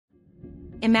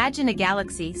Imagine a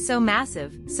galaxy so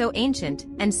massive, so ancient,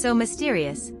 and so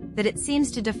mysterious, that it seems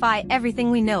to defy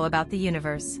everything we know about the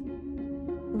universe.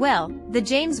 Well, the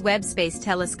James Webb Space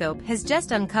Telescope has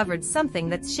just uncovered something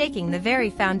that's shaking the very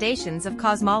foundations of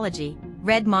cosmology: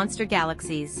 red monster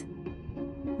galaxies.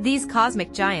 These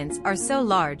cosmic giants are so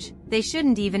large, they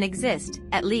shouldn't even exist,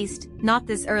 at least, not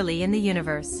this early in the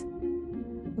universe.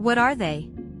 What are they?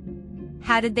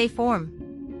 How did they form?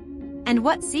 And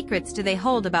what secrets do they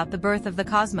hold about the birth of the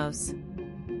cosmos?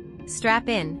 Strap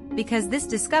in, because this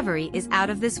discovery is out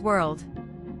of this world.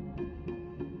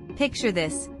 Picture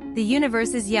this: the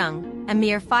universe is young, a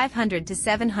mere 500 to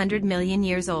 700 million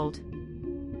years old.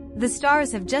 The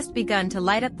stars have just begun to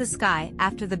light up the sky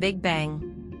after the Big Bang.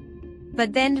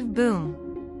 But then,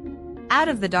 boom! Out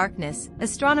of the darkness,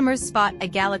 astronomers spot a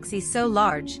galaxy so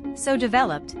large, so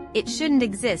developed, it shouldn't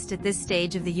exist at this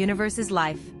stage of the universe's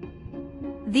life.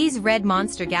 These red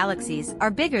monster galaxies are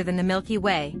bigger than the Milky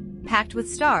Way, packed with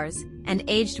stars, and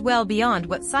aged well beyond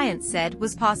what science said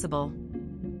was possible.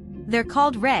 They're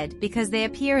called red because they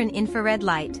appear in infrared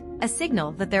light, a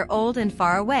signal that they're old and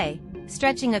far away,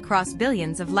 stretching across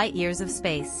billions of light-years of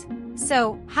space.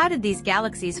 So, how did these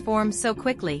galaxies form so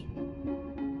quickly?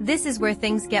 This is where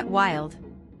things get wild.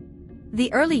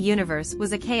 The early universe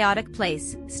was a chaotic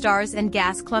place, stars and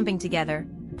gas clumping together,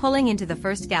 pulling into the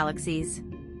first galaxies.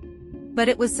 But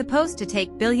it was supposed to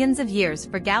take billions of years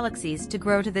for galaxies to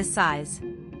grow to this size.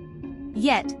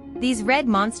 Yet, these red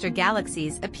monster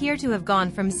galaxies appear to have gone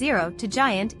from zero to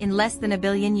giant in less than a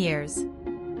billion years.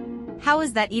 How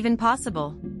is that even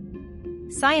possible?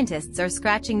 Scientists are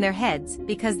scratching their heads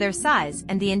because their size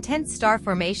and the intense star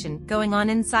formation going on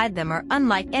inside them are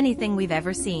unlike anything we've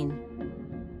ever seen.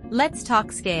 Let's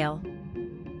talk scale.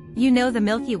 You know the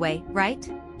Milky Way, right?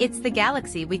 It's the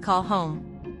galaxy we call home.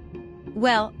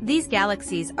 Well, these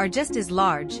galaxies are just as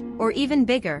large, or even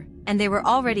bigger, and they were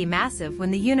already massive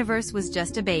when the universe was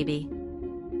just a baby.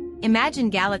 Imagine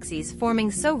galaxies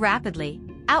forming so rapidly,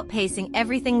 outpacing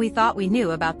everything we thought we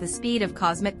knew about the speed of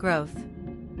cosmic growth.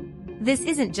 This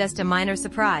isn't just a minor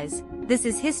surprise, this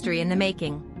is history in the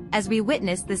making, as we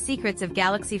witness the secrets of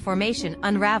galaxy formation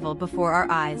unravel before our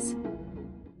eyes.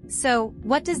 So,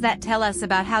 what does that tell us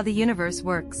about how the universe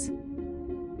works?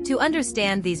 To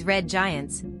understand these red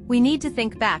giants, we need to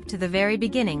think back to the very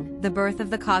beginning, the birth of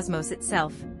the cosmos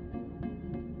itself.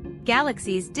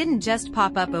 Galaxies didn't just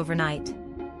pop up overnight.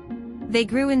 They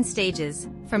grew in stages,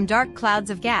 from dark clouds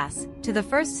of gas, to the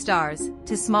first stars,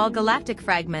 to small galactic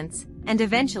fragments, and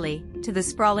eventually, to the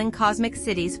sprawling cosmic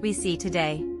cities we see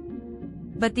today.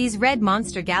 But these red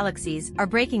monster galaxies are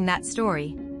breaking that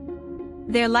story.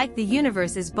 They're like the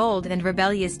universe's bold and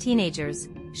rebellious teenagers,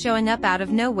 showing up out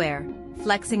of nowhere,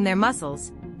 flexing their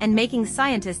muscles, and making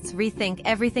scientists rethink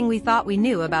everything we thought we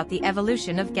knew about the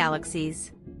evolution of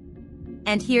galaxies.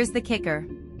 And here's the kicker.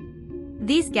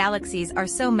 These galaxies are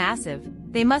so massive,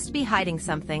 they must be hiding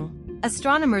something.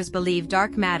 Astronomers believe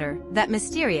dark matter, that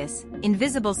mysterious,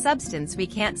 invisible substance we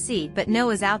can't see but know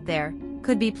is out there,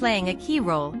 could be playing a key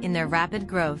role in their rapid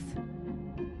growth.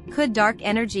 Could dark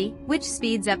energy, which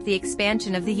speeds up the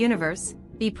expansion of the universe,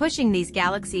 be pushing these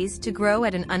galaxies to grow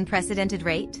at an unprecedented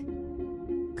rate?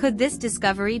 Could this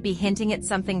discovery be hinting at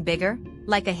something bigger,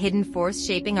 like a hidden force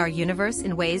shaping our universe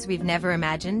in ways we've never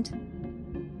imagined?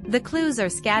 The clues are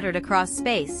scattered across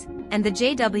space, and the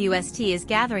JWST is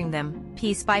gathering them,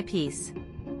 piece by piece.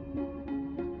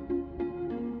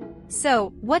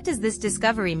 So, what does this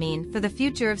discovery mean for the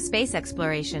future of space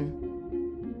exploration?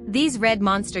 These red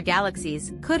monster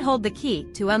galaxies could hold the key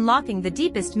to unlocking the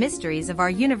deepest mysteries of our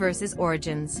universe's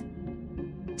origins.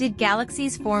 Did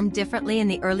galaxies form differently in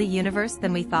the early universe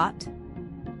than we thought?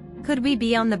 Could we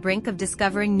be on the brink of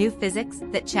discovering new physics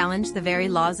that challenge the very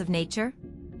laws of nature?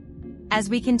 As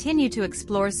we continue to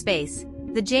explore space,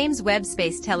 the James Webb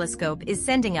Space Telescope is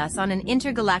sending us on an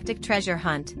intergalactic treasure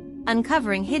hunt,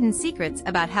 uncovering hidden secrets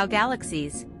about how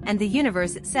galaxies, and the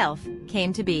universe itself,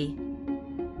 came to be.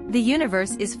 The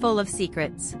universe is full of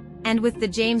secrets, and with the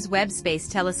James Webb Space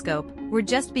Telescope, we're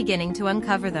just beginning to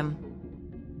uncover them.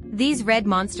 These red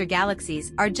monster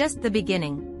galaxies are just the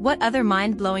beginning. What other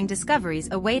mind-blowing discoveries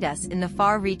await us in the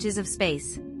far reaches of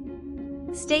space?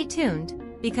 Stay tuned,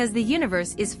 because the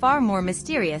universe is far more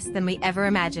mysterious than we ever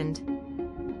imagined.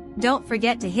 Don't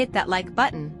forget to hit that like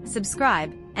button,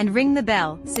 subscribe, and ring the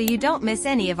bell so you don't miss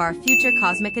any of our future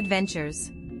cosmic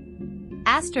adventures.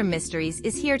 Astro Mysteries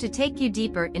is here to take you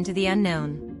deeper into the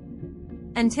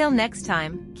unknown. Until next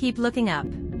time, keep looking up.